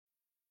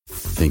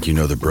Think you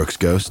know the Brooks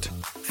Ghost?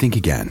 Think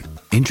again.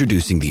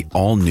 Introducing the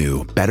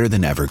all-new,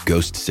 better-than-ever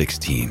Ghost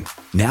 16.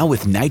 Now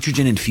with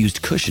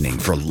nitrogen-infused cushioning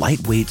for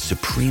lightweight,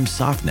 supreme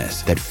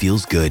softness that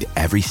feels good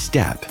every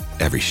step,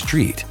 every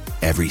street,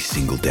 every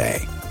single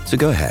day. So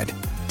go ahead,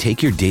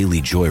 take your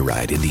daily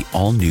joyride in the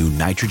all-new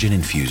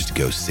nitrogen-infused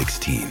Ghost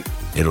 16.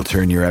 It'll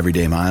turn your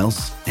everyday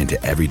miles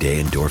into everyday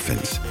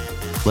endorphins.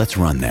 Let's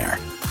run there.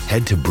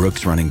 Head to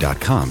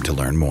brooksrunning.com to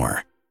learn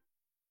more.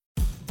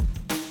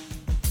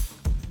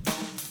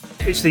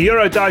 It's the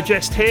Euro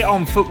Digest here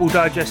on Football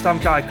Digest. I'm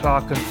Guy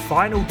Clark, and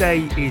final day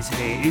is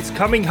here. It's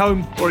coming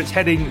home, or it's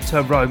heading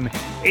to Rome.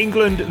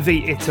 England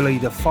v Italy,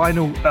 the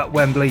final at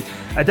Wembley.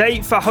 A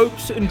day for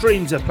hopes and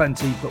dreams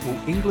aplenty, but will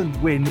England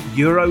win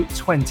Euro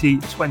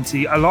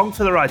 2020? Along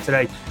for the ride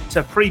today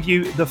to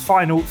preview the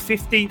final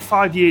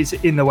 55 years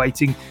in the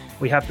waiting,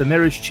 we have the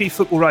Mirror's chief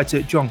football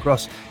writer, John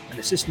Cross, and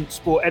assistant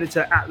sport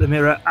editor at the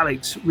Mirror,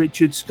 Alex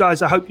Richards.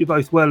 Guys, I hope you're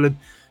both well. And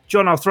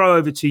John, I'll throw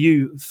over to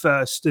you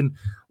first. And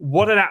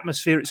what an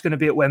atmosphere it's going to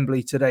be at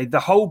Wembley today. The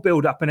whole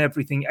build-up and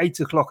everything, 8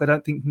 o'clock, I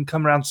don't think can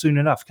come around soon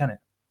enough, can it?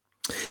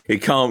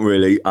 It can't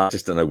really. I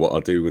just don't know what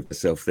I'll do with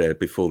myself there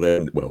before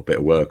then. Well, a bit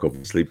of work,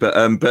 obviously. But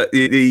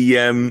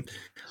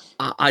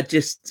I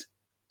just,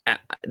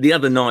 the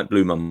other night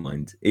blew my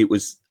mind. It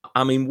was,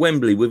 I mean,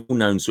 Wembley, we've all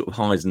known sort of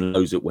highs and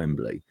lows at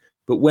Wembley.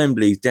 But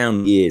Wembley,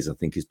 down the years, I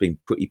think, has been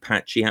pretty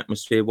patchy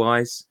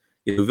atmosphere-wise.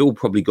 You know, we've all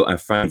probably got our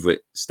favourite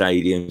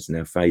stadiums and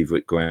our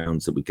favourite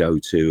grounds that we go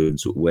to and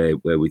sort of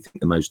where we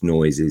think the most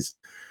noise is.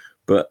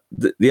 But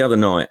the other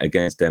night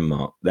against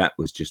Denmark, that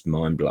was just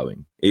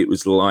mind-blowing. It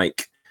was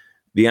like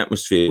the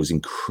atmosphere was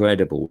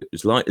incredible. It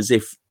was like as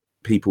if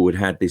people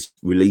had this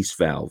release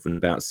valve and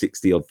about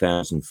 60-odd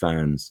thousand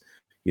fans,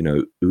 you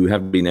know, who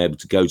haven't been able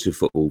to go to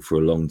football for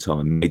a long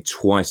time, made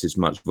twice as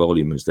much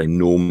volume as they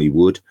normally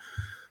would.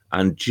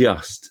 And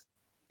just...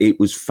 it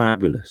was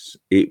fabulous.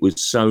 It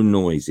was so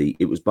noisy.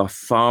 It was by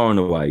far and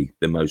away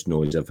the most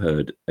noise I've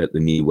heard at the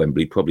new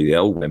Wembley, probably the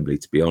old Wembley,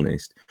 to be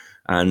honest.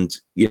 And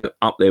you know,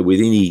 up there with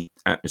any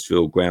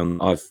atmosphere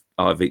ground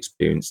I've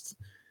experienced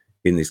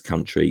in this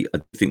country.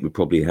 I think we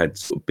probably had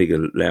sort of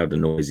bigger, louder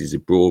noises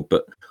abroad.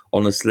 But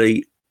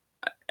honestly,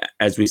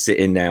 as we sit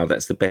in now,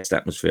 that's the best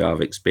atmosphere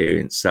I've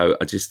experienced. So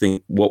I just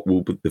think what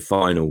will the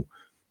final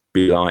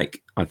be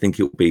like? I think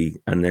it'll be,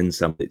 and then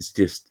some. It's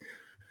just...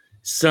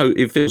 so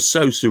it feels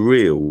so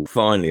surreal,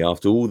 finally,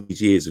 after all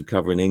these years of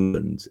covering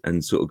England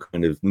and sort of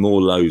kind of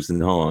more lows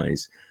than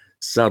highs,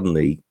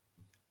 suddenly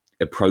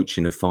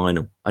approaching a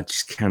final. I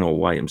just cannot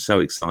wait. I'm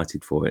so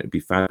excited for it. It'd be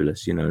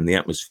fabulous, you know, and the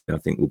atmosphere, I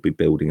think, will be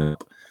building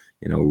up,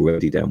 you know,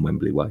 already down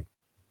Wembley Way.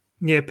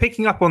 Yeah,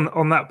 picking up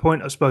on that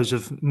point, I suppose,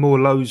 of more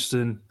lows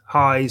than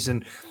highs,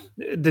 and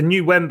the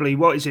new Wembley,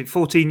 what is it,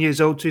 14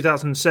 years old,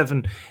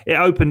 2007, it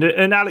opened.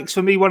 And Alex,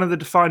 for me, one of the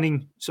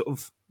defining sort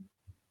of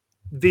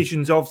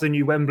visions of the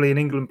new Wembley and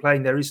England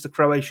playing there is the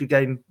Croatia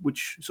game,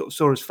 which sort of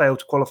saw us fail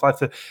to qualify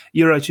for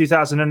Euro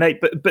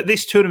 2008. But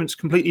this tournament's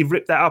completely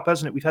ripped that up,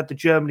 hasn't it? We've had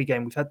the Germany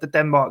game, we've had the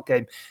Denmark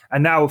game,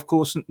 and now, of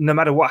course, no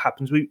matter what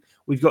happens,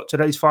 we've got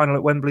today's final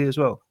at Wembley as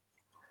well.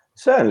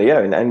 Certainly, yeah,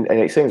 and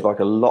it seems like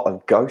a lot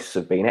of ghosts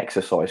have been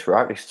exercised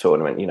throughout this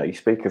tournament. You know, you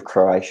speak of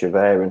Croatia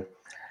there,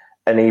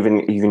 and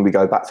even we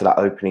go back to that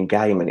opening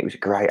game, and it was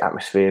a great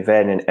atmosphere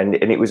then, and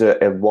it was a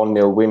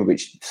 1-0 win,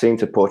 which seemed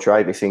to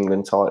portray this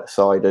England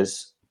side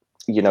as,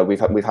 you know,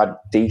 we've had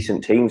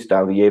decent teams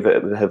down the year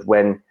that have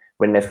when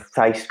they've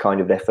faced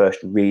kind of their first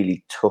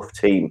really tough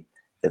team,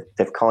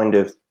 they've kind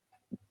of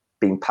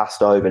been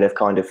passed over, they've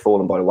kind of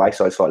fallen by the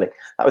wayside slightly.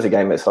 That was a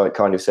game that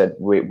kind of said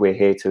we're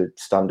here to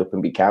stand up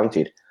and be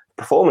counted.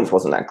 Performance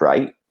wasn't that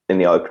great in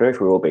the opener,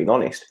 if we're all being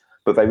honest,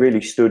 but they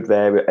really stood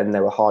there and they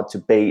were hard to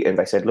beat, and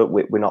they said, look,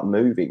 we're not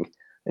moving.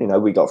 You know,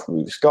 we got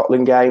through the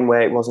Scotland game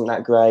where it wasn't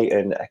that great,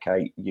 and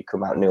okay, you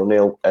come out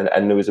 0-0,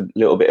 and there was a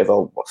little bit of,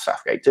 oh, what's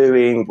Southgate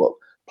doing? What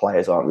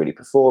players aren't really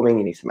performing?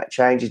 He needs to make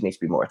changes, he needs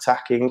to be more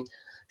attacking,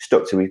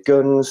 stuck to his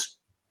guns.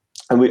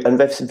 And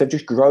they've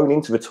just grown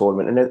into the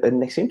tournament,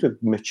 and they seem to have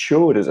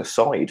matured as a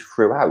side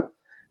throughout.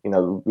 You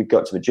know, we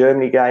got to the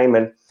Germany game,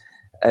 and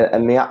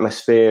the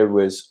atmosphere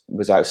was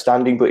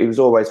outstanding, but it was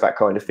always that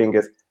kind of thing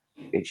of,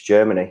 it's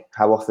Germany.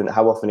 How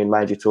often in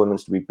major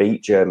tournaments do we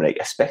beat Germany,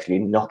 especially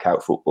in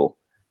knockout football?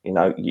 You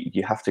know,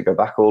 you have to go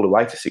back all the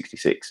way to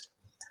 66,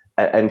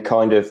 and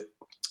kind of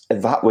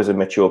that was a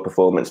mature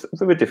performance.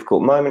 There were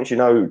difficult moments, you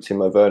know.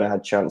 Timo Werner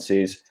had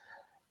chances,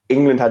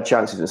 England had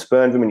chances and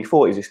spurned them, and you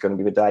thought, is this going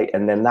to be the day?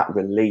 And then that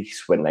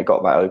release when they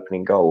got that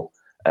opening goal,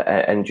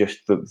 and just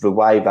the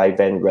way they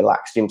then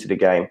relaxed into the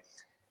game.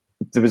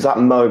 There was that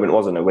moment,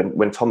 wasn't it,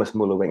 when Thomas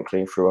Muller went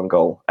clean through on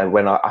goal, and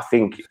when I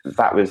think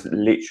that was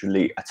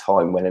literally a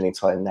time when an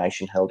entire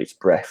nation held its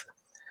breath.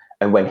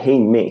 And when he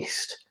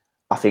missed,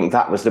 I think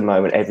that was the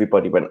moment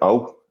everybody went,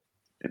 oh,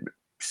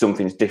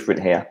 something's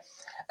different here.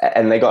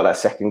 And they got that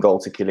second goal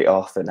to kill it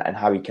off, and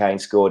Harry Kane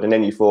scored. And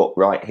then you thought,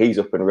 right, he's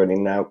up and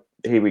running now.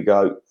 Here we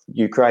go.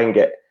 Ukraine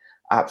get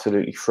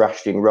absolutely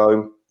thrashed in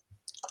Rome.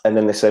 And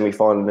then the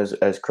semi-final,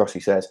 as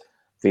Crossy says,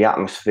 the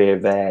atmosphere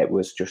there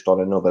was just on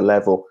another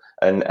level.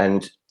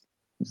 And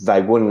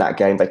they won that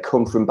game. They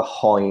come from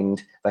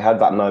behind. They had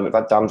that moment.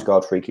 That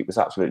Damsgaard free kick was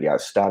absolutely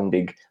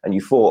outstanding. And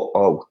you thought,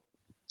 oh,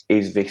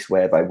 is this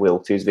where they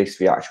wilt? Is this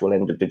the actual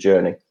end of the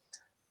journey?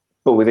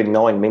 But within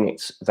 9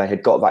 minutes, they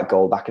had got that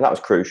goal back, and that was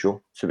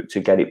crucial to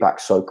get it back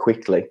so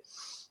quickly.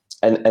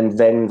 And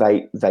then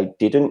they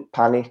didn't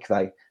panic.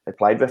 They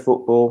played their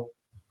football.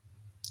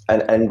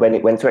 And when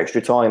it went to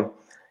extra time,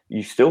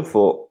 you still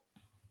thought,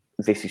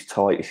 this is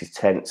tight, this is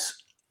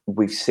tense.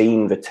 We've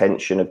seen the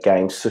tension of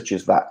games such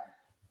as that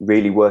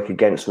really work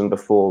against them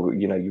before.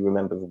 You know, you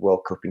remember the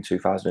World Cup in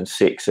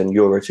 2006 and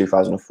Euro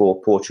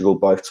 2004, Portugal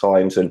both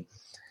times. And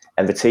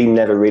the team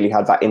never really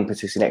had that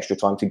impetus in extra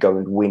time to go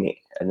and win it.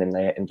 And then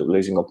they end up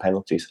losing on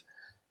penalties.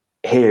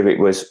 Here it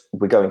was,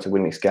 we're going to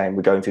win this game.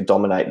 We're going to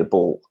dominate the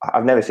ball.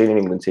 I've never seen an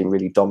England team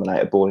really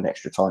dominate a ball in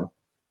extra time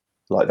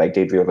like they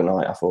did the other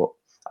night. I thought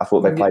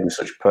they played with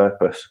such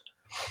purpose.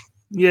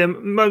 Yeah,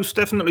 most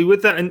definitely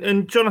with that.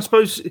 And John, I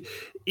suppose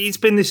it's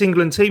been this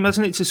England team,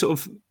 hasn't it, to sort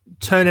of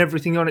turn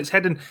everything on its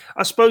head. And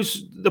I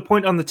suppose the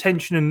point on the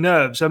tension and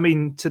nerves, I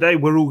mean, today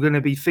we're all going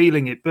to be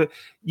feeling it, but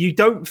you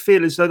don't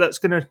feel as though that's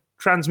going to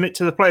transmit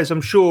to the players. I'm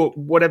sure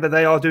whatever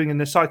they are doing in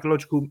the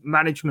psychological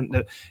management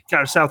that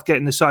Gareth Southgate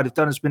and the side have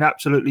done has been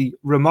absolutely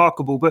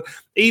remarkable. But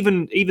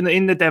even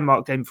in the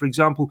Denmark game, for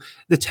example,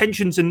 the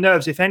tensions and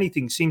nerves, if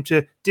anything, seem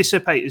to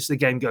dissipate as the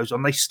game goes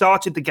on. They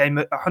started the game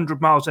at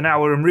 100 miles an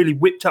hour and really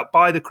whipped up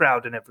by the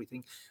crowd and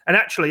everything. And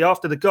actually,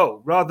 after the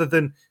goal, rather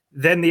than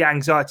then the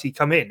anxiety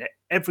come in,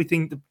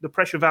 everything, the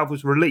pressure valve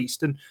was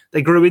released and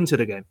they grew into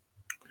the game.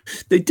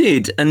 They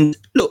did. And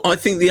look, I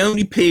think the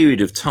only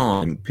period of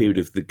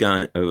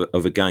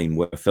a game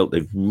where I felt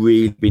they've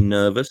really been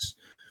nervous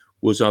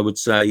was, I would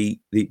say,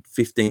 the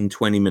 15,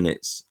 20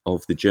 minutes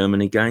of the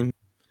Germany game,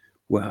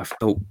 where I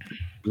felt,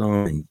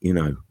 blimey, you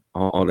know,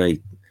 are they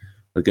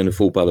going to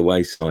fall by the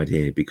wayside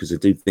here? Because I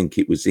do think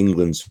it was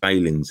England's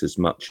failings as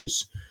much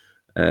as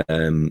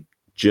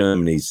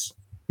Germany's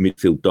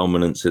midfield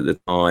dominance at the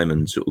time,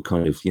 and sort of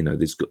kind of, you know,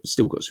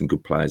 still got some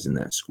good players in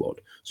that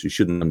squad. So we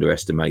shouldn't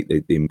underestimate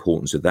the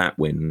importance of that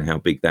win and how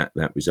big that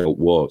result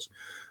was.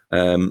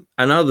 And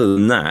other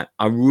than that,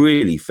 I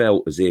really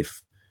felt as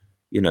if,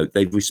 you know,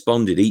 they've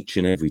responded each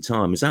and every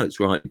time. As Alex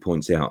rightly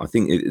points out, I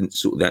think it's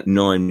sort of that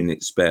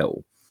 9-minute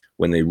spell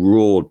when they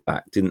roared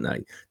back, didn't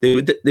they?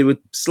 They were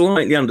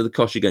slightly under the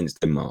cosh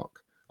against Denmark,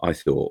 I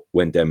thought,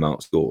 when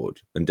Denmark scored.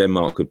 And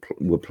Denmark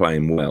were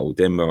playing well.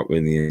 Denmark were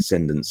in the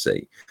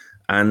ascendancy.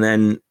 And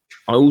then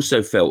I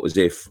also felt as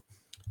if,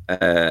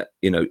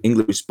 you know,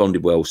 England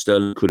responded well.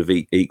 Sterling could have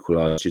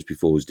equalised just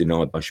before, was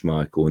denied by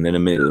Schmeichel. And then a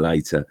minute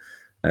later,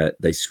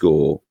 they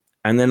score.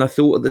 And then I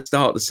thought at the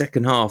start of the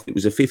second half, it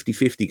was a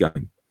 50-50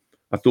 game.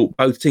 I thought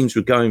both teams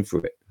were going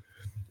for it.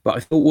 But I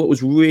thought what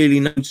was really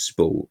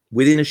noticeable,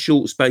 within a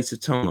short space of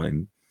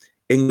time,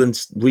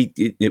 England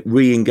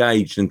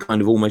re-engaged and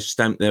kind of almost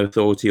stamped their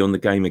authority on the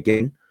game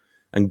again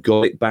and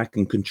got it back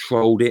and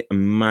controlled it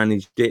and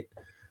managed it.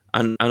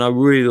 And I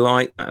really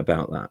like that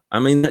about that. I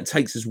mean, that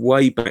takes us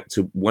way back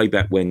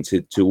when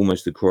to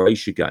almost the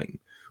Croatia game,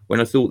 when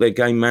I thought their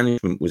game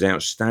management was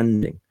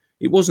outstanding.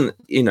 It wasn't,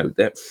 you know,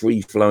 that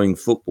free-flowing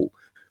football.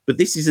 But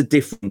this is a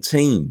different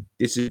team.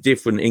 This is a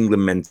different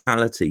England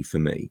mentality for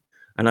me.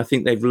 And I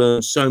think they've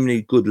learned so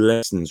many good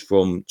lessons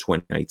from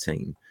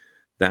 2018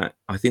 that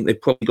I think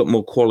they've probably got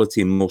more quality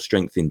and more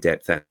strength in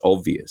depth. That's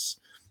obvious.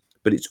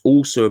 But it's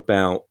also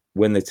about,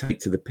 when they take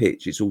to the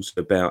pitch, it's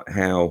also about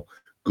how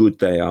good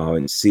they are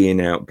in seeing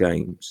out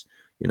games.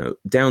 You know,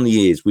 down the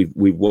years, we've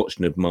watched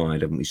and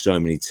admired, haven't we, so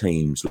many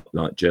teams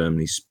like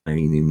Germany,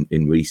 Spain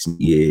in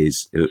recent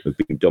years who have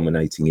been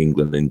dominating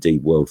England and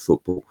indeed world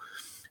football.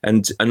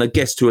 And I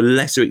guess to a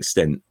lesser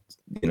extent,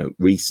 you know,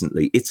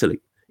 recently, Italy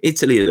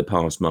are the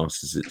past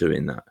masters at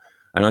doing that.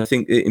 And I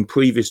think in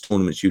previous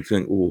tournaments, you'd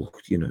think, oh,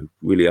 you know,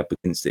 really up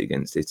against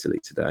Italy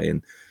today.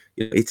 And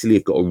you know, Italy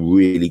have got a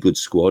really good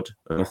squad.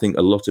 And I think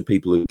a lot of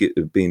people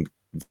have been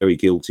very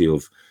guilty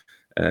of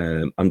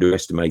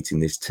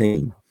underestimating this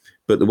team.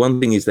 But the one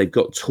thing is they've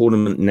got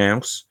tournament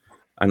nous,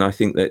 and I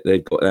think that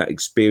they've got that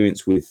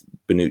experience with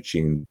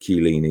Bonucci and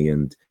Chiellini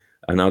and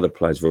other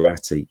players,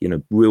 Verratti, you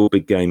know, real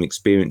big game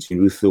experience.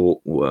 You would have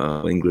thought,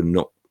 well, England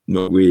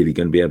not really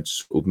going to be able to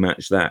sort of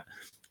match that.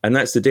 And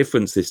that's the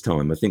difference this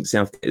time. I think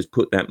Southgate has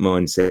put that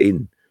mindset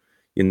in.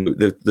 You know,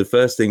 the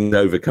first thing was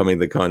overcoming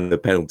the kind of the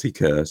penalty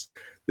curse.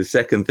 The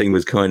second thing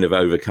was kind of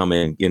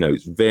overcoming, you know,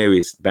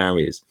 various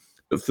barriers.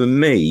 But for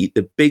me,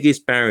 the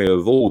biggest barrier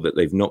of all that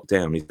they've knocked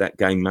down is that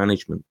game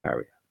management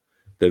barrier.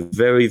 They're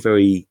very,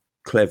 very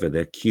clever.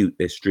 They're cute.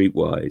 They're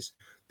streetwise.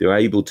 They're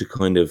able to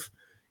kind of,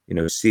 you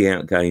know, see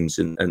out games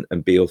and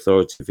be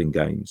authoritative in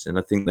games. And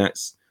I think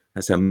that's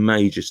a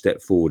major step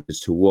forward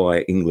as to why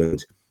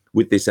England,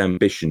 with this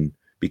ambition,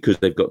 because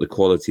they've got the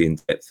quality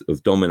and depth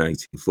of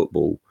dominating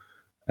football,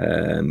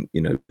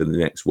 you know, for the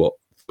next,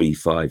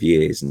 3-5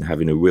 years, and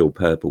having a real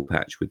purple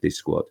patch with this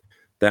squad,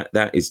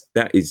 that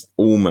is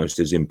almost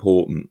as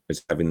important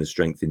as having the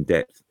strength in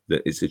depth.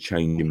 That it's a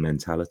change in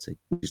mentality,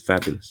 which is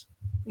fabulous.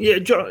 Yeah,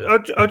 John,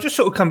 I'll just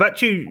sort of come back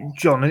to you,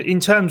 John, in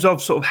terms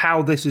of sort of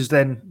how this is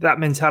then, that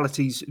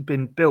mentality's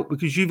been built,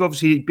 because you've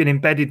obviously been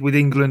embedded with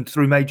England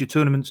through major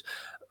tournaments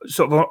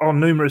sort of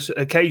on numerous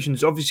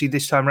occasions. Obviously,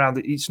 this time around,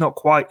 it's not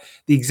quite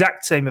the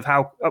exact same of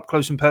how up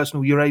close and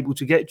personal you're able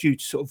to get due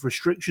to sort of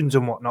restrictions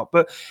and whatnot.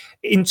 But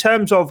in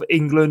terms of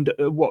England,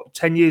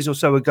 10 years or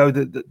so ago,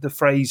 the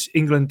phrase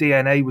England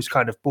DNA was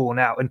kind of born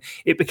out, and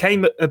it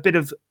became a bit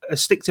of a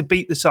stick to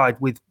beat the side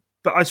with.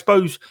 But I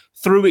suppose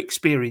through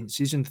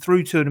experiences and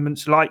through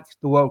tournaments like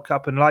the World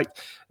Cup and like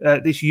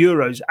this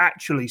Euros,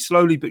 actually,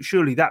 slowly but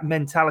surely, that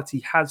mentality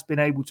has been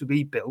able to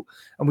be built.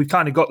 And we've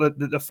kind of got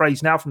the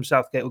phrase now from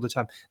Southgate all the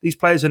time. These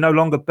players are no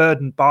longer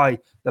burdened by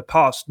the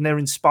past, and they're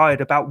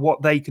inspired about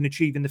what they can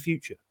achieve in the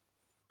future.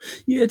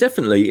 Yeah,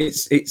 definitely.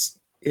 It's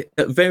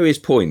at various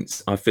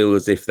points, I feel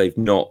as if they've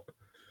not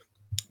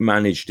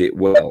managed it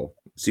well.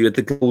 So you had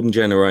the golden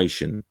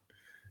generation,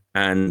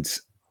 and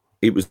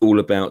it was all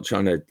about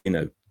trying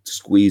to,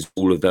 squeeze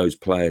all of those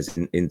players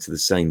into the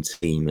same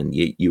team, and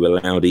you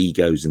allowed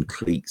egos and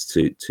cliques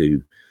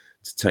to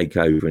take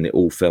over, and it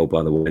all fell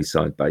by the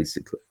wayside.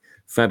 Basically,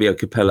 Fabio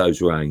Capello's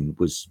reign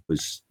was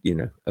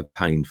a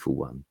painful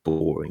one,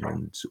 boring,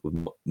 and sort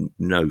of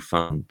no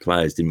fun.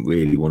 Players didn't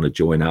really want to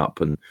join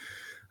up, and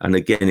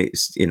again,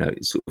 it's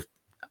sort of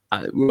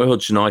Roy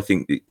Hodgson, I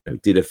think,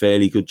 did a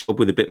fairly good job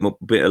with a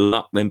bit of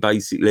luck. Then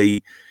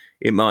basically,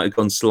 it might have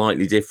gone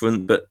slightly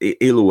different, but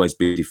it'll always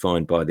be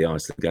defined by the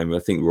Iceland game. I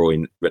think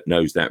Roy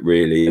knows that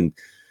really. And,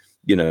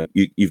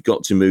 you've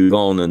got to move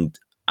on. And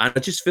I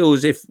just feel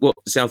as if what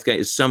Southgate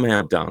has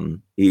somehow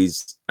done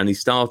is, and he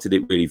started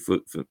it really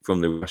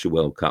from the Russia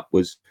World Cup,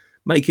 was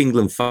make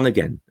England fun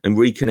again and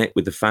reconnect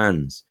with the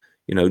fans.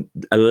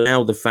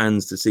 Allow the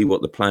fans to see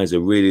what the players are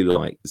really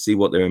like, to see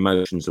what their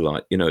emotions are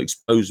like,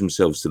 expose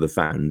themselves to the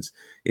fans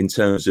in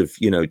terms of,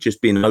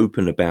 just being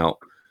open about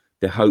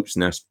their hopes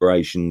and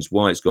aspirations,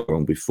 why it's got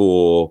wrong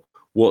before,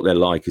 what they're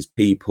like as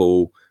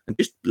people, and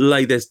just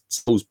lay their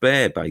souls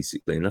bare,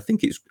 basically. And I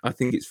think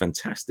it's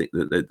fantastic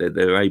that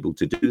they're able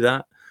to do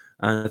that.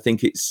 And I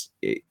think it's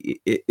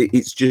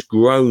just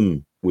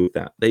grown with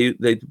that. They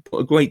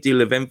put a great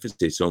deal of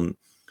emphasis on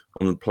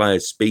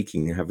players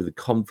speaking and having the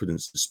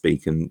confidence to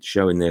speak and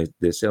showing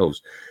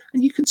themselves.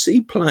 And you can see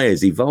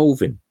players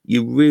evolving.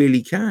 You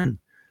really can.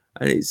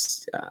 And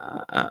it's,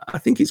 I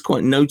think it's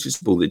quite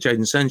noticeable that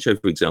Jadon Sancho,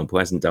 for example,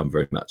 hasn't done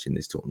very much in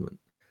this tournament,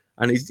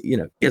 and he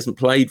hasn't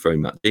played very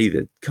much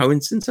either.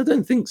 Coincidence? I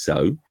don't think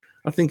so.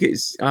 I think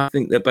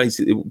they're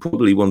basically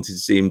probably wanted to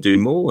see him do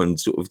more and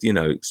sort of,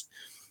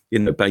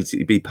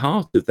 basically be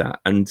part of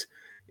that. And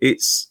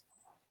it's,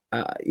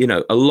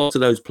 a lot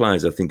of those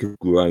players I think have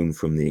grown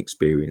from the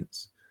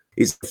experience.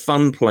 It's a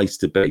fun place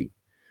to be,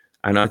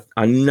 and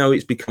I know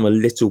it's become a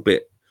little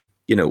bit,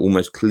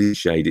 almost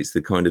cliched. It's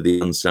the kind of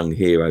the unsung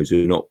heroes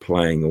who are not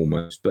playing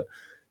almost, but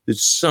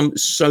there's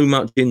so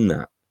much in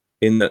that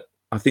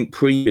I think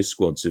previous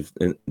squads of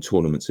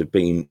tournaments have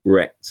been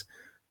wrecked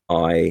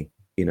by,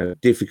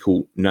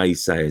 difficult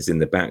naysayers in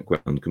the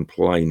background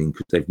complaining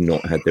because they've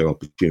not had their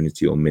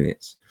opportunity or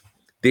minutes.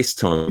 This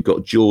time we've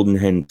got Jordan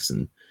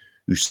Henderson,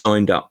 who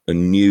signed up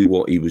and knew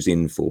what he was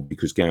in for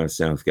because Gareth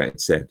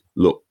Southgate said,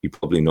 look, you're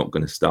probably not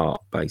going to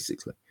start,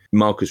 basically.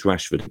 Marcus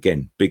Rashford,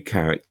 again, big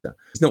character.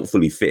 He's not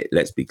fully fit,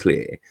 let's be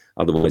clear.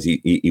 Otherwise,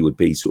 he would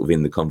be sort of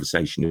in the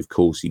conversation. Of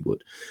course he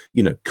would.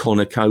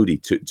 Connor Cody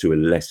to a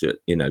lesser,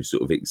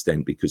 sort of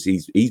extent, because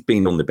he's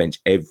been on the bench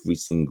every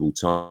single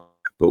time.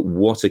 But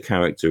what a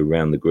character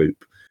around the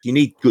group. You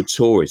need good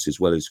tourists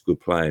as well as good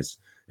players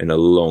in a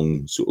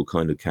long sort of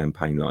kind of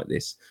campaign like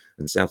this.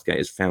 And Southgate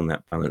has found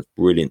that balance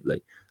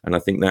brilliantly. And I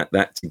think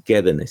that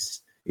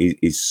togetherness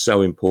is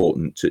so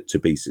important to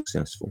be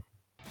successful.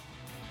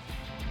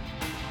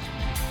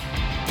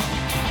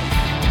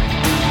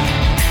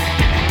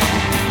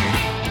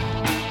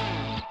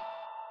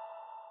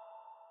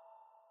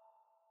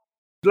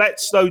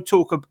 Let's, though,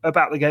 talk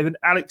about the game. And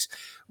Alex,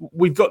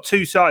 we've got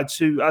two sides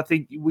who I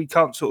think we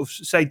can't sort of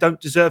say don't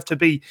deserve to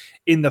be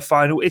in the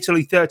final.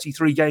 Italy,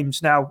 33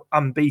 games now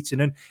unbeaten,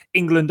 and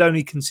England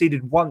only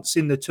conceded once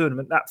in the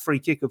tournament. That free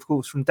kick, of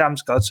course, from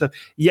Damsgaard. So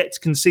yet to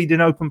concede in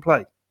open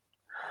play.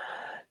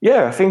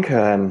 Yeah, I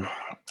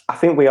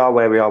think we are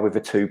where we are with the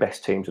two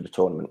best teams of the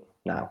tournament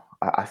now.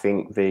 I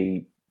think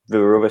there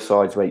were other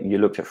sides where you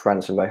looked at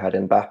France and they had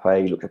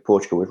Mbappe, you looked at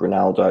Portugal with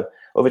Ronaldo.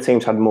 Other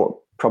teams had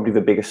probably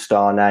the biggest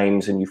star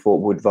names, and you thought,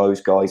 would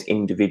those guys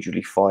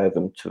individually fire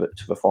them to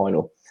the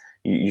final?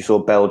 You saw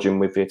Belgium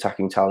with the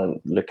attacking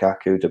talent,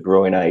 Lukaku, De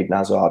Bruyne, Eden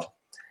Hazard.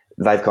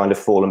 They've kind of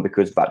fallen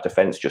because that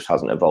defence just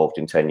hasn't evolved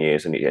in 10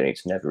 years and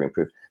it's never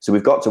improved. So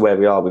we've got to where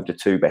we are with the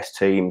two best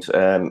teams.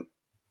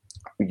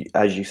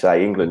 As you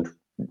say, England,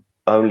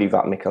 only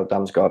that Mikkel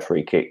Damsgaard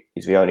free kick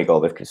is the only goal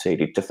they've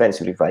conceded.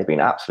 Defensively, they've been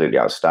absolutely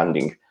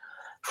outstanding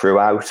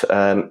throughout.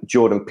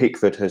 Jordan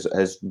Pickford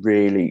has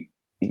really...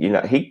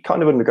 he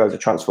kind of undergoes a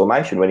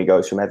transformation when he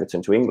goes from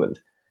Everton to England.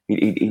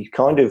 He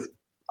kind of,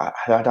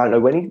 I don't know,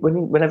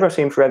 whenever I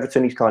see him for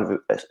Everton, he's kind of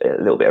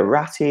a little bit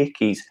erratic.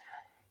 He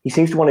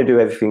seems to want to do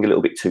everything a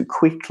little bit too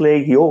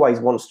quickly. He always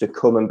wants to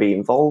come and be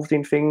involved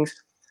in things.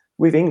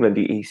 With England,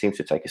 he seems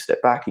to take a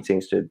step back. He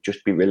seems to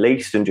just be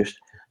released and just,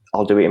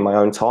 I'll do it in my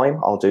own time.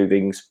 I'll do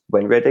things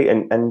when ready.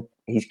 And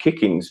his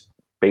kicking's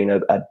been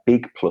a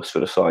big plus for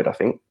the side, I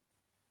think.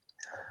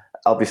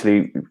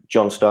 Obviously,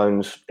 John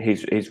Stones,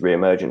 his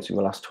re-emergence in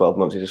the last 12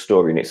 months is a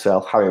story in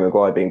itself. Harry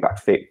Maguire being back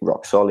fit,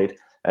 rock solid.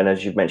 And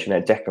as you've mentioned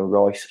there, Declan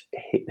Rice,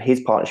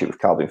 his partnership with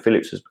Calvin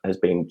Phillips has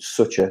been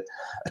such a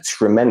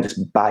tremendous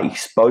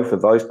base. Both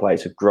of those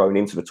players have grown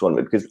into the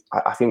tournament, because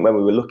I think when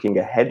we were looking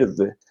ahead of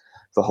the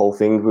whole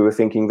thing, we were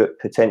thinking that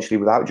potentially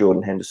without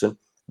Jordan Henderson,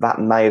 that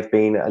may have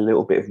been a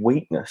little bit of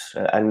weakness.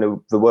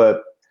 And there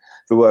were,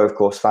 of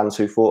course, fans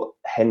who thought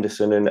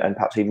Henderson and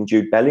perhaps even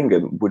Jude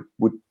Bellingham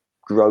would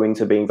grow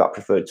into being that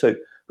preferred too.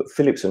 But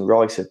Phillips and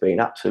Rice have been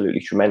absolutely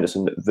tremendous,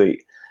 and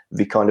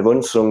the kind of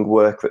unsung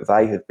work that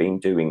they have been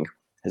doing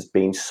has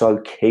been so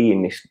key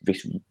in this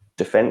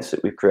defence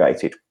that we've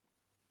created.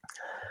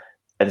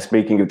 And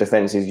speaking of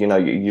defences, you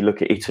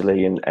look at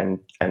Italy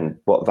and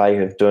what they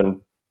have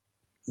done.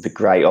 The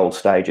great old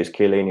stagers,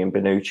 Chiellini and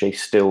Bonucci,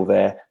 still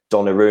there.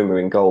 Donnarumma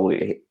in goal.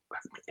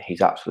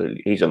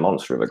 He's a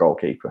monster of a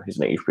goalkeeper,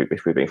 isn't he?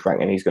 If we're being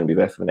frank, and he's going to be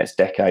there for the next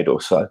decade or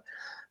so.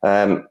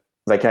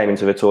 They came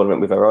into the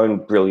tournament with their own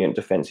brilliant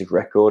defensive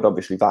record.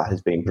 Obviously, that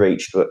has been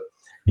breached, but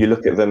you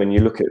look at them and you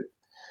look at,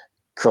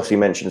 Crossy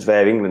mentions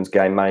there, England's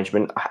game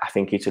management. I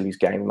think Italy's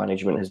game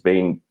management has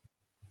been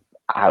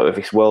out of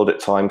this world at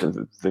times.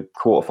 The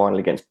quarterfinal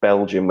against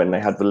Belgium, when they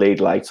had the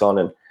lead late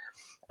on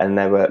and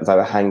they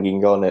were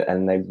hanging on,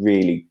 and they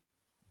really,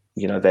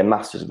 they're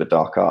masters of the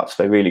dark arts.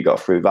 They really got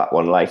through that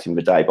one late in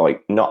the day by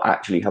not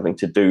actually having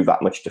to do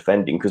that much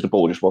defending, because the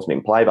ball just wasn't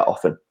in play that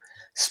often.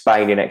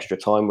 Spain in extra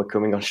time were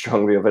coming on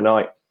strong the other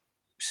night.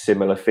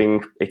 Similar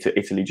thing.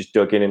 Italy just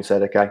dug in and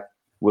said, "Okay,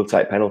 we'll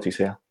take penalties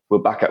here. We'll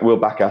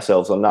back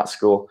ourselves on that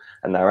score,"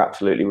 and they're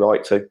absolutely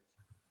right too.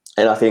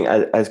 And I think,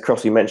 as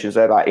Crossy mentions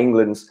there about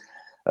England's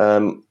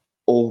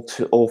all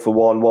for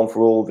one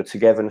for all, the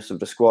togetherness of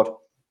the squad,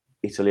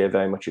 Italy are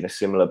very much in a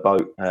similar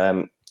boat.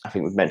 I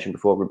think we've mentioned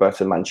before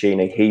Roberto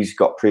Mancini. He's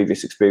got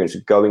previous experience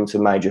of going to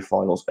major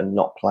finals and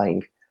not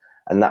playing,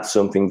 and that's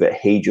something that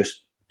he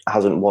just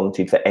hasn't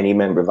wanted for any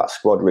member of that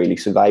squad, really.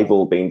 So they've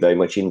all been very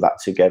much in that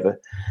together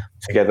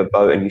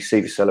boat, and you see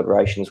the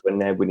celebrations when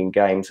they're winning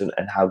games and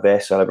how they're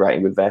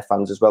celebrating with their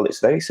fans as well. It's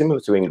very similar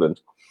to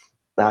England.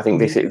 And I think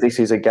this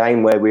is a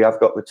game where we have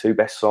got the two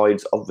best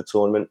sides of the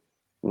tournament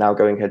now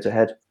going head to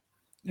head.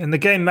 And the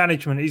game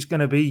management is going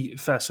to be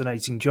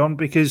fascinating, John,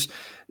 because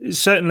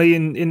certainly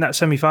in that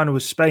semi-final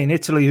with Spain,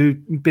 Italy,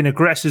 who've been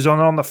aggressors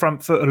on the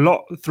front foot a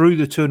lot through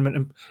the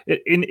tournament,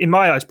 and in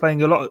my eyes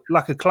playing a lot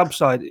like a club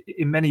side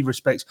in many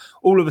respects,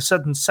 all of a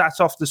sudden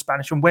sat off the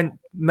Spanish and went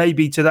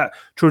maybe to that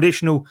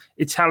traditional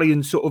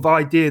Italian sort of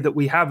idea that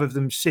we have of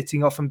them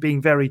sitting off and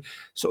being very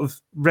sort of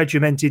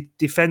regimented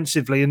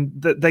defensively, and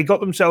that they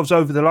got themselves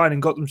over the line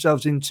and got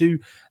themselves into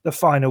the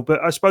final.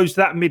 But I suppose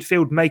that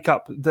midfield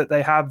makeup that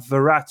they have,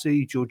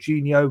 Verratti,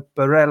 Jorginho,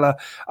 Barella,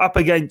 up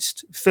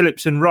against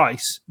Phillips and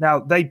Rice. Now,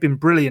 they've been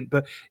brilliant,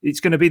 but it's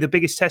going to be the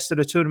biggest test of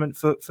the tournament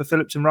for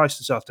Phillips and Rice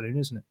this afternoon,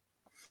 isn't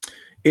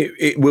it?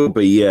 It will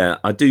be, yeah.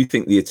 I do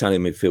think the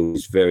Italian midfield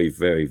is very,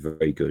 very,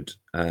 very good.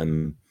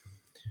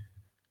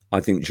 I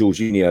think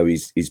Jorginho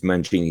is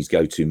Mancini's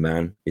go-to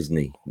man, isn't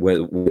he?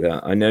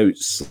 I know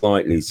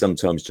slightly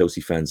sometimes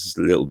Chelsea fans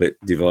are a little bit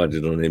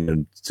divided on him,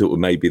 and sort of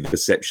maybe the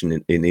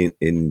perception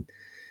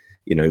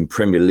in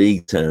Premier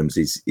League terms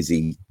is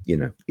he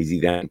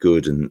that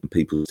good, and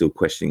people are still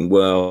questioning.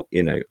 Well,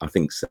 I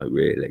think so.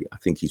 Really, I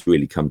think he's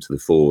really come to the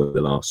fore in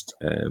the last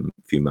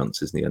few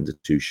months, hasn't he, under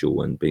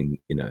Tuchel, and been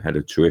had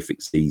a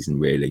terrific season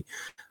really,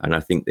 and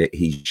I think that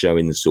he's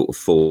showing the sort of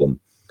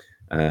form.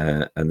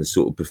 And the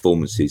sort of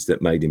performances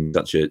that made him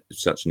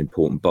such an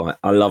important buy.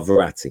 I love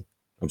Verratti.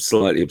 I'm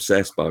slightly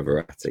obsessed by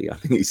Verratti. I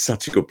think he's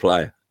such a good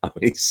player. I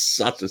mean, he's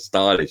such a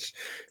stylish.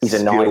 He's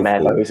a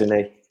nightmare, though, isn't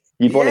he?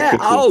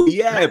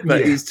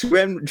 But he's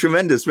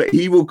tremendous. But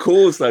he will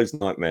cause those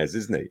nightmares,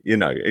 isn't he?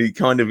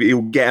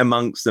 He'll get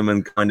amongst them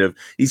and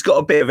he's got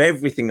a bit of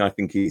everything, I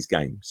think, in his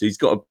game. So he's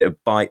got a bit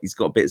of bite, he's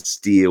got a bit of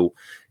steel,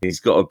 he's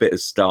got a bit of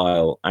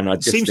style, and I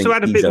just seems think to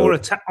add a bit more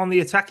on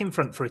the attacking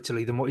front for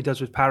Italy than what he does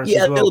with Paris.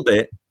 Yeah, as well.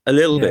 a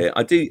little bit.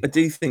 I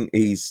do think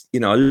he's.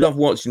 I love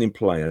watching him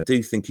play. I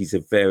do think he's a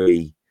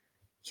very.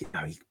 He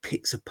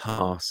picks a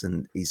pass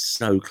and he's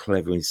so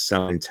clever. He's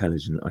so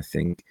intelligent, I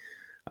think.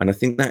 And I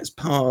think that's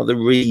part of the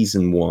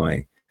reason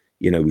why,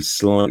 we're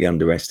slightly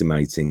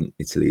underestimating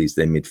Italy is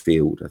their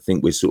midfield. I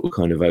think we're sort of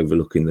kind of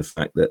overlooking the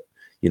fact that,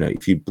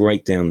 if you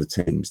break down the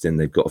teams, then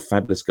they've got a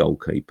fabulous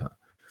goalkeeper.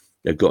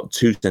 They've got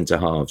two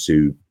centre-halves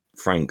who,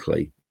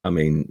 frankly, I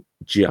mean,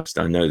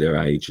 I know their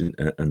age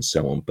and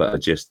so on, but are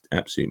just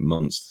absolute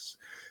monsters.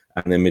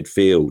 And their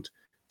midfield,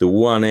 the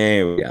one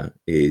area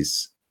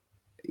is,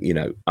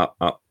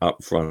 up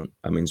front.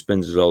 I mean,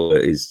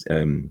 Spinazzola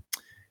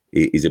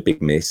is a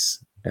big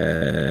miss.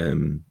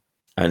 And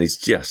it's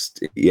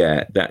just,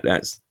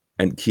 that's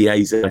And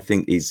Chiesa, I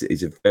think, is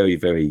a very,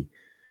 very,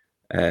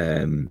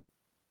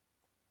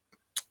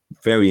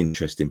 very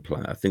interesting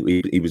player. I think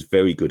he was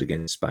very good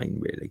against Spain,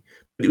 really.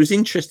 But it was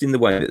interesting the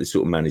way that they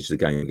sort of managed the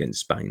game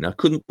against Spain. I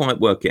couldn't quite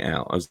work it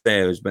out. I was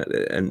there,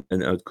 and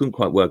I couldn't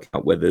quite work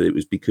out whether it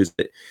was because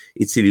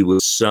Italy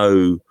was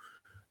so,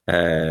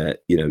 tried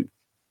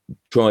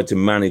to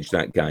manage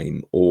that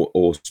game,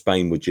 or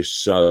Spain were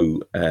just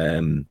so,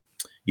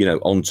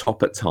 on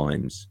top at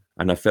times.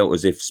 And I felt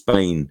as if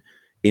Spain,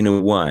 in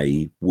a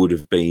way, would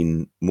have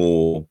been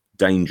more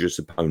dangerous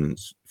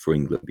opponents for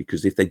England,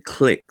 because if they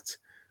clicked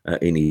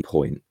at any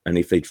point, and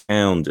if they'd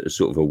found a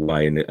sort of a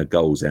way and a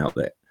goals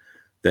outlet,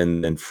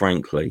 then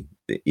frankly,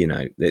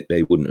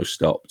 they wouldn't have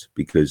stopped,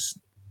 because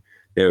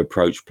their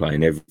approach play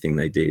and everything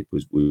they did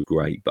was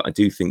great. But I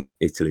do think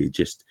Italy,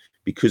 just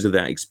because of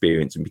that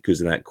experience and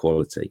because of that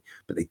quality,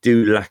 but they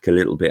do lack a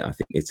little bit, I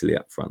think, Italy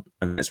up front.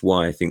 And that's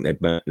why I think they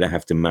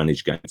have to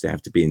manage games. They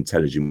have to be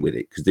intelligent with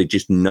it, because they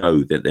just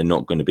know that they're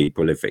not going to be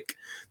prolific.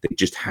 They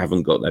just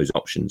haven't got those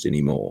options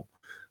anymore.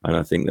 And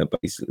I think that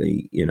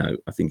basically,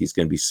 I think it's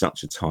going to be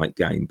such a tight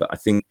game. But I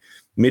think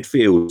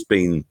midfield has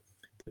been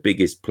the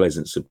biggest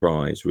pleasant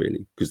surprise,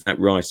 really, because that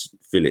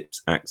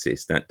Rice-Phillips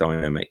axis, that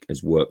dynamic,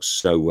 has worked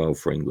so well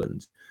for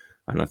England.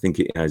 And I think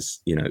it has,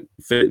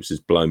 Phillips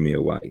has blown me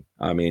away.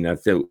 I mean, I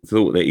thought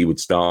that he would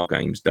start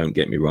games, don't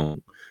get me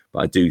wrong. But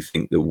I do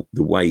think the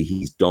way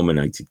he's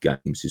dominated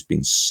games has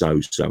been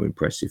so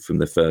impressive from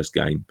the first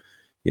game.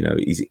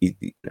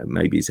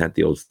 Maybe he's had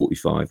the odd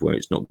 45 where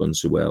it's not gone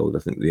so well. I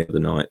think the other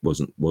night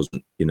wasn't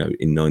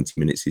in 90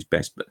 minutes his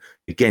best. But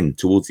again,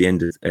 towards the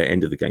end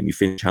of the game, you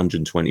finish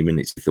 120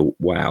 minutes, you thought,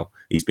 wow,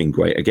 he's been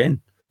great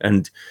again.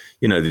 And,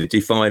 they've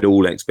defied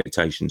all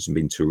expectations and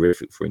been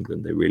terrific for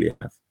England. They really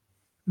have.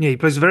 Yeah, he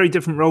plays a very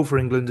different role for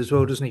England as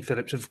well, doesn't he,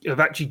 Phillips? Of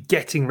actually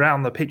getting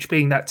round the pitch,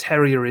 being that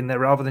terrier in there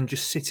rather than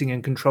just sitting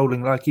and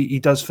controlling like he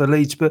does for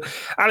Leeds. But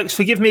Alex,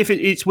 forgive me if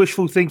it's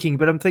wishful thinking,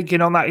 but I'm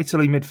thinking on that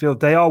Italy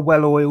midfield, they are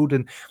well-oiled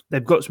and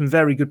they've got some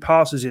very good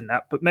passes in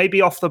that. But maybe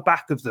off the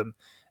back of them,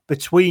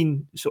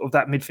 between sort of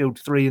that midfield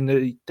three and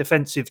the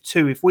defensive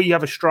two, if we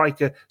have a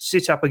striker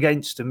sit up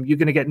against them, you're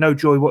going to get no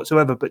joy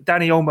whatsoever. But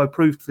Dani Olmo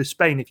proved for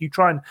Spain, if you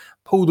try and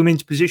pull them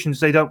into positions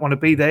they don't want to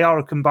be, they are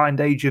a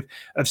combined age of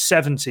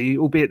 70,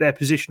 albeit their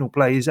positional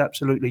play is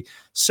absolutely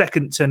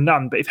second to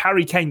none. But if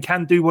Harry Kane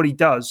can do what he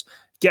does,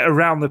 get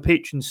around the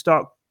pitch and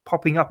start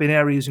popping up in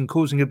areas and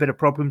causing a bit of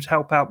problems,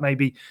 help out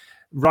maybe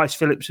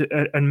Rice-Phillips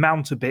and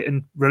Mount a bit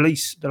and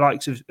release the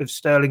likes of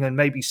Sterling and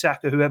maybe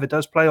Saka, whoever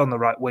does play on the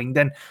right wing,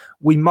 then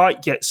we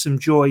might get some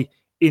joy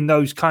in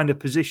those kind of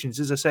positions.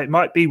 As I say, it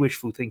might be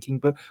wishful thinking,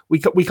 but we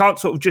can't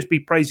sort of just be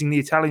praising the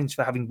Italians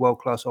for having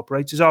world-class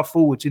operators. Our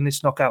forwards in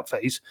this knockout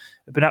phase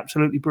have been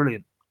absolutely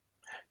brilliant.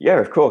 Yeah,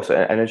 of course.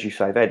 And as you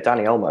say there,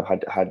 Dani Olmo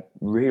had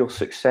real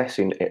success,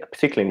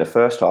 particularly in the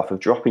first half, of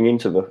dropping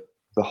into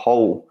the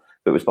hole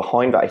that was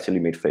behind that Italy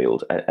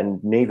midfield,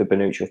 and neither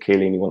Bonucci or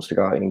Chiellini wants to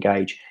go out and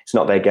engage. It's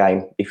not their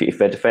game. If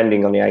they're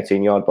defending on the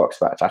 18-yard box,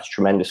 that's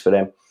tremendous for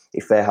them.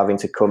 If they're having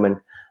to come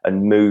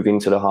and move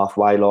into the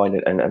halfway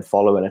line and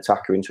follow an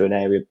attacker into an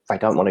area, they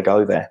don't want to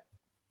go there.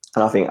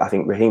 And I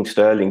think Raheem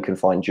Sterling can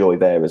find joy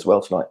there as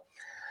well tonight.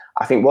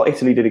 I think what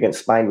Italy did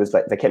against Spain was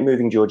that they kept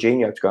moving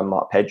Jorginho to go and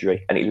mark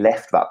Pedri, and it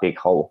left that big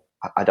hole.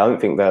 I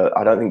don't think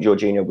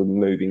Jorginho will be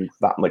moving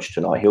that much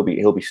tonight. He'll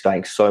be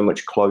staying so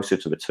much closer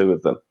to the two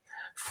of them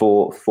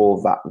for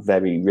that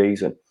very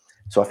reason.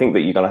 So I think that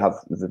you're going to have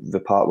the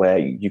part where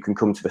you can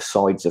come to the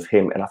sides of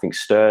him, and I think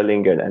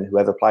Sterling and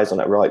whoever plays on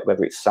that right,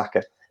 whether it's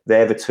Saka,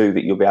 they're the two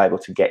that you'll be able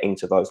to get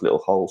into those little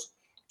holes.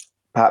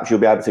 Perhaps you'll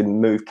be able to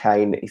move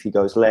Kane if he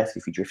goes left,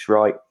 if he drifts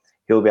right,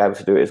 he'll be able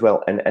to do it as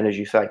well. And as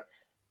you say,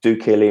 do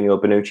Chiellini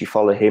or Bonucci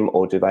follow him,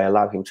 or do they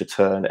allow him to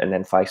turn and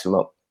then face him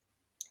up?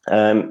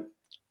 I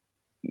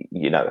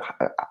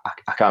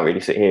can't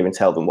really sit here and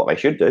tell them what they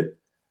should do,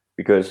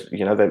 because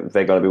they're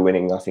going to be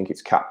winning. I think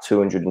it's capped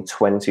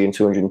 220 and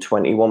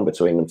 221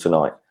 between them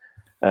tonight.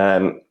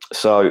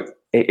 So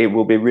it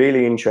will be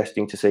really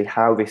interesting to see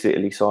how this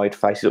Italy side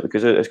faces up,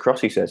 because as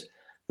Crossy says,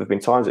 there have been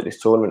times at this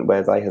tournament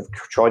where they have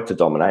tried to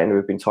dominate, and there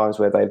have been times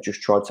where they've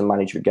just tried to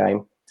manage the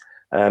game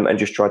and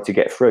just tried to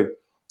get through.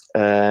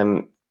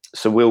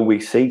 So will we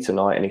see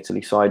tonight an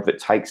Italy side that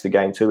takes the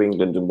game to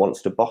England and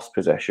wants to boss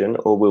possession,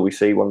 or will we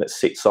see one that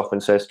sits off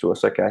and says to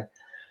us, okay,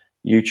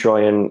 you try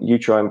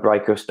and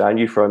break us down,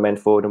 you throw men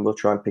forward, and we'll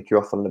try and pick you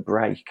off on the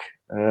break?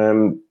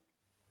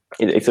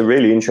 It's a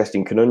really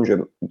interesting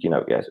conundrum,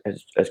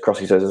 as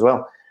Crossy says as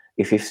well.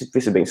 If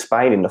this had been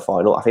Spain in the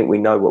final, I think we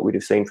know what we'd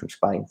have seen from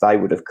Spain. They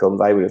would have come,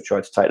 they would have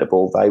tried to take the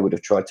ball, they would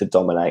have tried to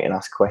dominate and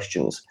ask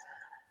questions.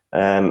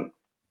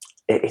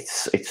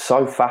 It's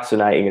so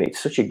fascinating, and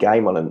it's such a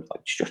game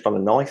it's just on a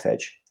knife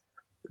edge.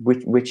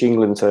 Which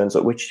England turns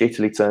up, which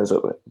Italy turns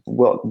up.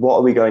 What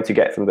are we going to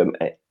get from them?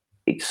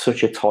 It's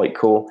such a tight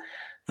call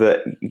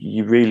that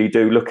you really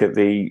do look at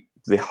the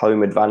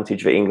home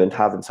advantage that England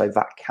have and say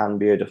that can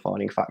be a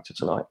defining factor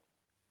tonight.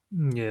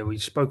 Yeah, we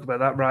spoke about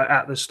that right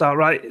at the start.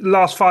 Right,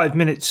 last 5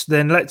 minutes.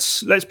 Then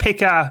let's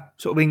pick our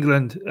sort of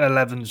England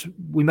 11s.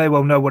 We may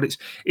well know what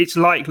it's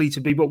likely to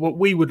be, but what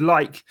we would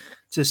like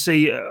to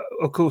see,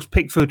 of course,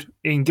 Pickford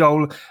in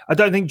goal. I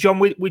don't think, John,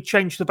 we'd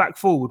change the back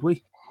four, would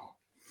we?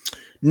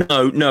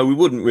 No, we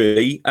wouldn't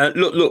really.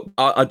 Look.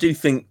 I do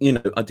think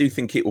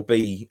it will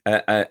be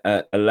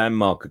a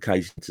landmark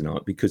occasion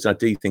tonight, because I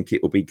do think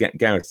it will be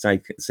Gareth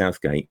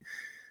Southgate.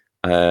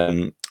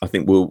 I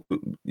think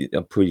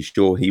I'm pretty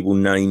sure he will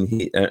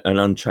name an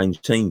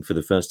unchanged team for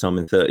the first time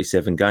in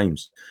 37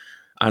 games,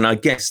 and I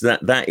guess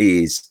that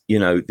is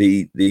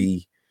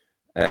the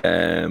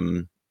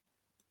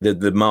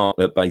mark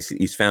that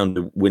basically he's found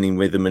a winning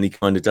rhythm, and he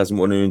kind of doesn't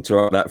want to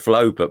interrupt that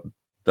flow. But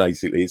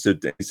basically,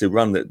 it's a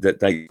run that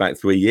dates back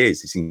 3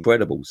 years. It's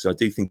incredible. So I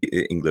do think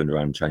England are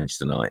unchanged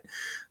tonight,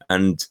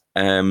 and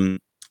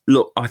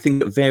look, I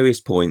think at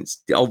various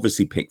points,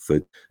 obviously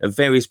Pickford, at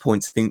various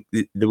points, I think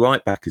the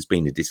right back has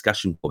been a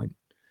discussion point.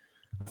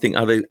 I think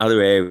other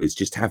areas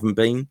just haven't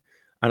been.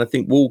 And I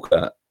think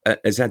Walker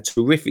has had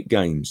terrific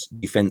games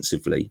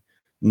defensively,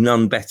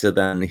 none better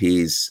than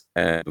his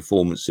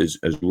performances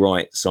as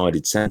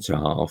right-sided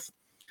centre-half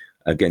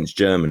against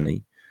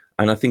Germany.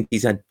 And I think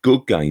he's had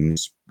good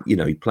games.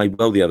 He played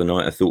well the other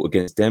night, I thought,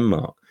 against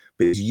Denmark.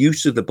 But his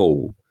use of the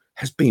ball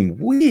has been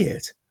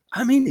weird.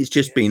 I mean, it's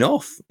just been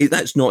off.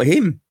 That's not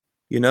him,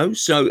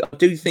 So I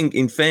do think,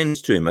 in fairness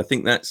to him, I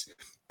think that's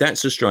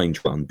a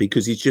strange one,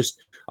 because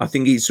I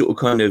think he's sort of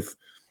kind of,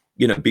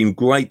 been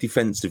great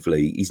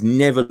defensively. He's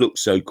never looked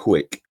so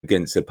quick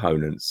against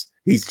opponents.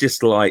 He's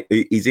just like,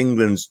 he's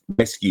England's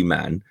rescue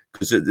man,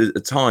 because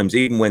at times,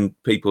 even when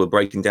people are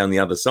breaking down the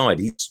other side,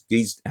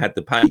 he's had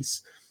the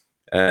pace.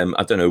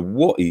 I don't know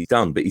what he's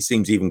done, but he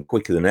seems even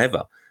quicker than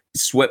ever.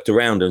 Swept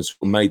around and sort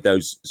of made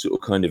those sort of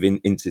kind of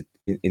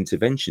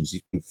interventions.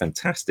 He's been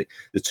fantastic.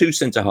 The two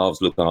centre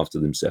halves look after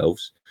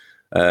themselves,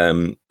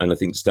 and I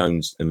think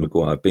Stones and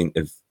Maguire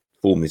have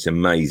formed this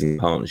amazing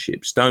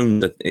partnership.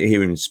 Stones,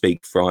 hearing him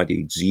speak Friday,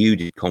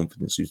 exuded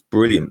confidence. It was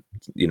brilliant,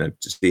 to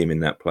see him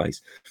in that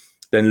place.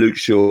 Then Luke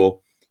Shaw,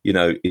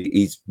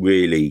 he's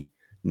really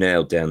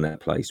nailed down that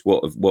place.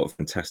 What a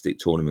fantastic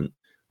tournament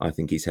I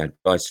think he's had.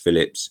 Bryce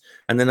Phillips,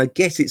 and then I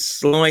guess it's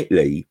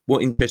slightly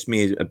what interests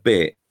me a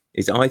bit.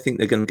 Is I think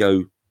they're going to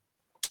go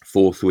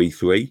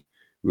 4-3-3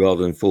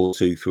 rather than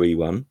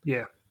 4-2-3-1.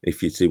 Yeah,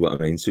 if you see what I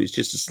mean. So it's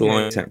just a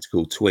slight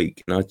tactical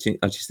tweak, and I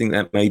just think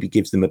that maybe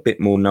gives them a bit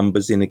more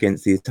numbers in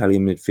against the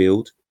Italian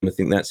midfield, and I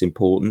think that's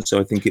important. So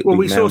I think it. Well,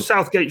 we saw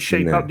Southgate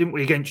shape up, didn't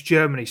we, against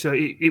Germany? So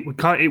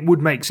it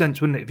would make sense,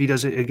 wouldn't it, if he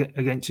does it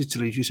against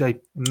Italy? As you say,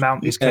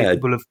 Mount is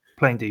capable of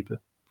playing deeper.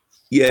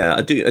 Yeah,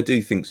 I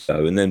do think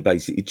so. And then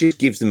basically it just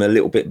gives them a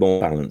little bit more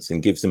balance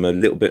and gives them a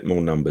little bit more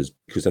numbers,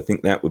 because I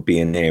think that would be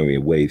an area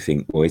where you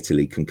think, well,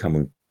 Italy can come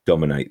and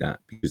dominate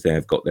that, because they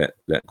have got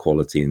that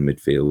quality in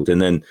midfield.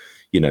 And then,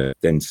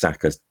 then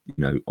Saka,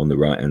 on the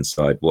right-hand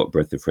side, what a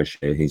breath of fresh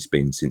air he's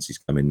been since he's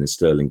come in. And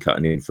Sterling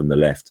cutting in from the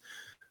left.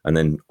 And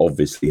then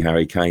obviously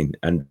Harry Kane.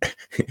 And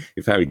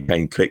if Harry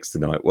Kane clicks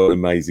tonight, what an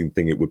amazing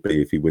thing it would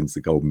be if he wins the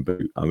Golden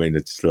Boot. I mean, I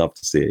just love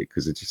to see it,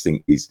 because I just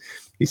think he's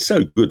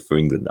so good for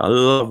England. I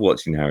love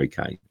watching Harry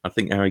Kane. I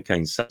think Harry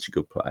Kane's such a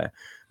good player.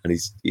 And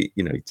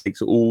he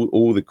takes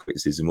all the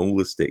criticism, all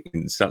the stick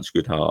in such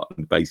good heart,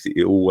 and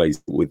basically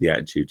always with the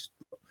attitude,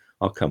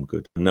 I'll come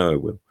good. I know I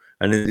will.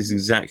 And it is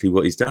exactly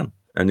what he's done.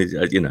 And,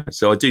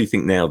 so I do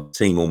think now the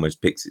team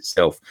almost picks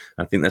itself.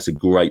 I think that's a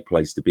great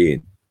place to be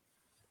in.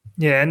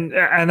 Yeah, and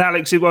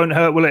Alex, it won't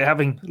hurt, will it,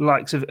 having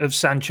likes of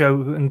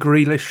Sancho and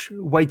Grealish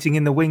waiting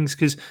in the wings,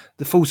 because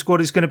the full squad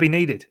is going to be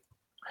needed.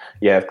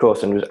 Yeah, of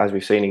course. And as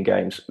we've seen in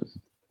games,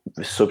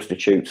 the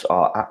substitutes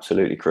are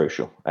absolutely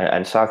crucial.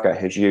 And Southgate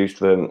has used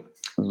them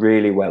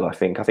really well, I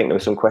think. I think there were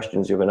some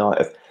questions the other night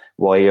of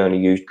why he only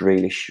used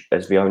Grealish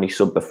as the only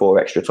sub before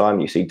extra time.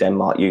 You see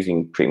Denmark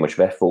using pretty much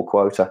their full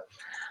quota.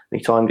 And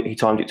he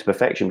timed it to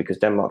perfection, because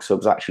Denmark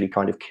subs actually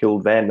kind of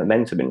killed their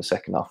momentum in the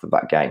second half of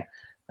that game.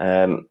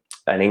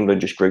 And England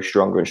just grew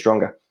stronger and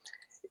stronger.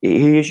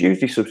 He has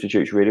used his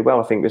substitutes really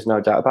well. I think there's no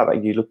doubt about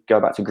that. You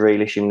go back to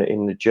Grealish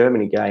in the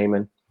Germany game,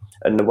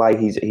 and the way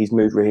he's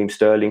moved Raheem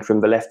Sterling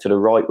from the left to the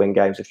right when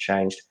games have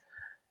changed.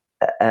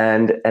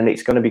 And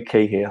it's going to be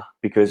key here,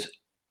 because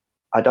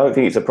I don't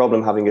think it's a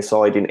problem having a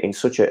side in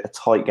such a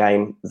tight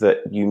game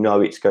that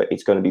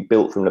it's going to be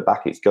built from the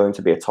back. It's going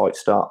to be a tight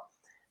start.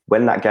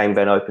 When that game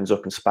then opens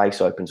up and space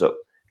opens up,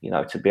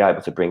 to be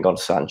able to bring on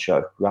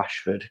Sancho,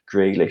 Rashford,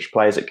 Grealish,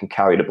 players that can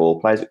carry the ball,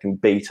 players that can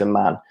beat a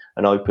man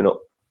and open up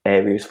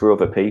areas for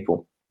other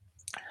people.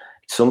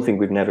 It's something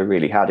we've never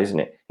really had, isn't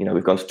it?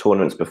 We've gone to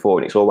tournaments before,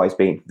 and it's always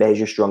been, there's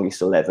your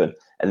strongest 11.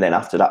 And then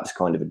after that, it's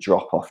kind of a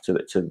drop off to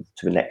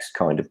the next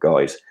kind of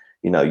guys.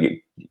 You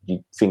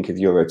think of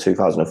Euro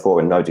 2004,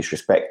 and no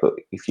disrespect, but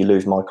if you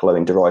lose Michael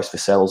Owen, De Rice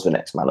Vassell's the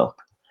next man up.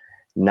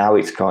 Now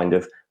it's kind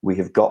of, we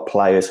have got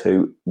players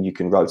who you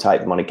can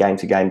rotate them on a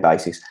game-to-game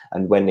basis,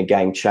 and when the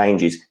game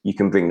changes, you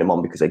can bring them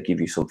on because they give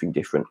you something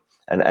different.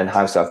 And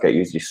how Southgate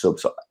uses his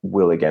subs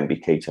will again be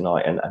key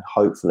tonight, and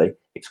hopefully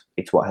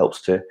it's what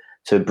helps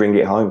to bring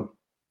it home.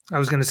 I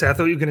was going to say, I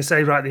thought you were going to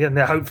say right at the end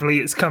there, hopefully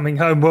it's coming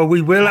home. Well,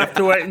 we will have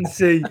to wait and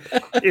see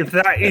if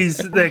that is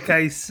the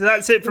case.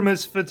 That's it from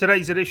us for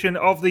today's edition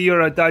of the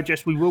Euro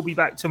Digest. We will be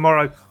back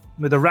tomorrow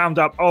with a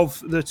roundup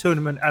of the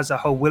tournament as a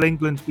whole. Will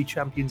England be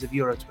champions of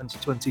Euro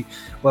 2020?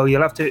 Well,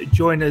 you'll have to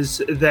join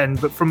us then.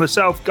 But from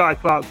myself, Guy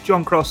Clark,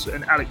 John Cross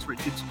and Alex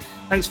Richards,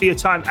 thanks for your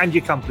time and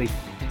your company.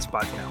 It's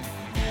bye for now.